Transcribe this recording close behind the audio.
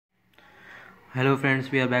Hello friends,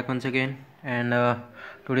 we are back once again, and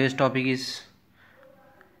today's topic is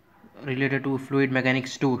related to fluid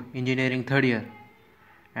mechanics 2 engineering third year.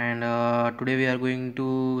 And today we are going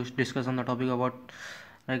to discuss on the topic about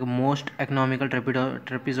like most economical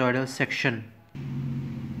trapezoidal section.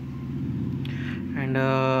 And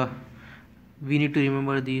we need to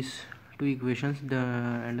remember these two equations,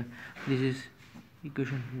 and this is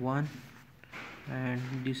equation 1 and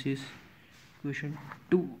this is equation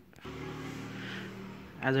 2.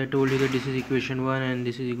 As I told you that this is equation 1 and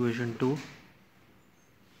this is equation 2.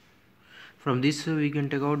 From this we can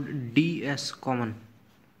take out ds common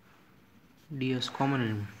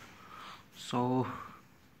element. So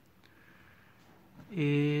a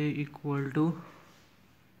equal to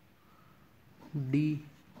d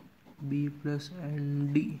b plus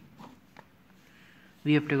and d.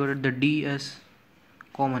 We have taken out the ds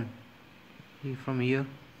common from here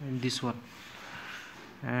and this one,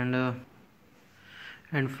 and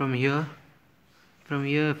from here from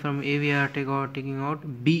a we are taking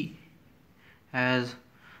out b as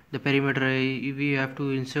the perimeter. We have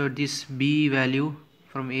to insert this b value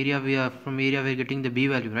from area. We are getting the b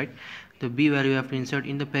value, right? The b value we have to insert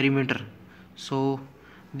in the perimeter. So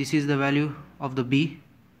this is the value of the b.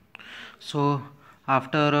 So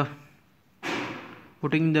after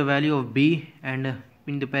putting the value of b and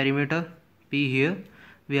in the perimeter p here,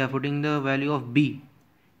 we are putting the value of b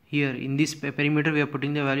here. In this perimeter we are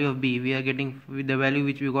putting the value of b. We are getting with the value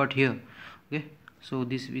which we got here. Okay, so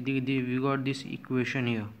this we got this equation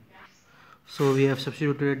here. So we have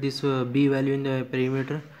substituted this b value in the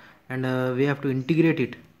perimeter, and we have to integrate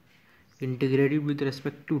it with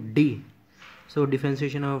respect to d. So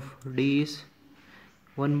differentiation of d is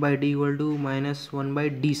 1 by d equal to minus 1 by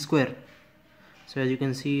d square. So as you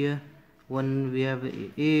can see here, 1 we have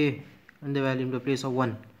a and the value in the place of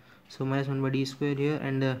 1, so minus 1 by d square here,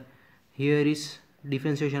 and here is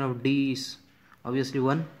differentiation of d is obviously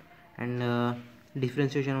 1, and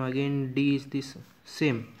differentiation of again d is this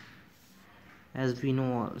same as we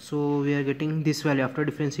know. So we are getting this value after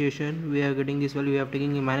differentiation. We are getting this value. We are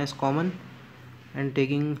taking a minus common and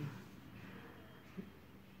taking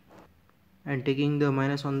the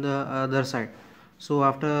minus on the other side. So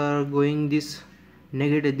after going this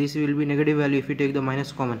negative, this will be negative value if we take the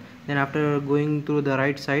minus common. Then after going to the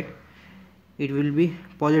right side, it will be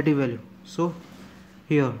positive value. So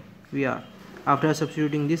here we are. After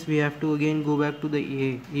substituting this, we have to again go back to the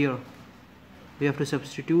a here. We have to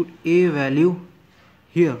substitute a value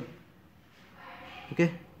here.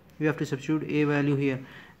 Okay, we have to substitute a value here,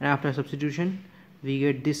 and after substitution we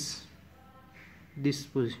get this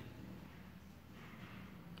position,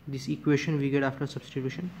 this equation we get after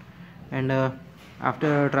substitution. And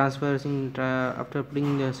after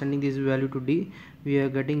sending this value to d, we are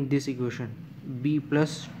getting this equation, b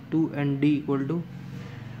plus 2 and d equal to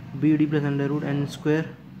bd plus under root n square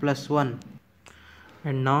plus 1.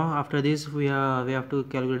 And now after this we have to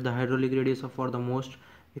calculate the hydraulic radius for the most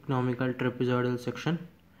economical trapezoidal section.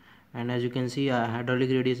 And as you can see, hydraulic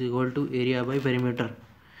radius is equal to area by perimeter.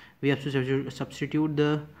 We have to substitute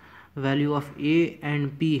the value of a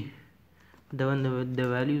and p, the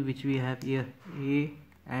value which we have here, a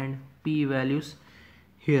and p values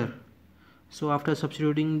here. So after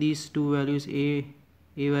substituting these two values, a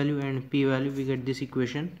value and p value, we get this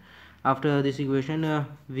equation. After this equation,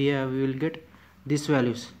 we will get these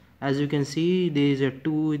values. As you can see, there is a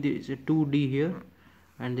 2d here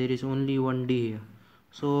and there is only 1d here.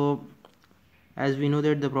 So as we know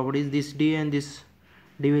that the property is this d and this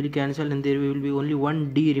d will cancel, and there will be only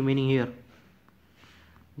 1d remaining here.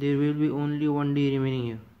 There will be only 1d remaining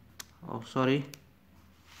here. Oh, sorry.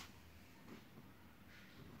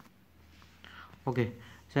 Okay,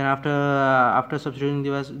 so after substituting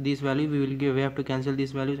this value, we have to cancel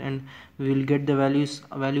these values, and we will get the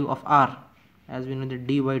value of r, as we know, the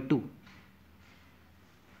d by 2.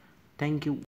 Thank you.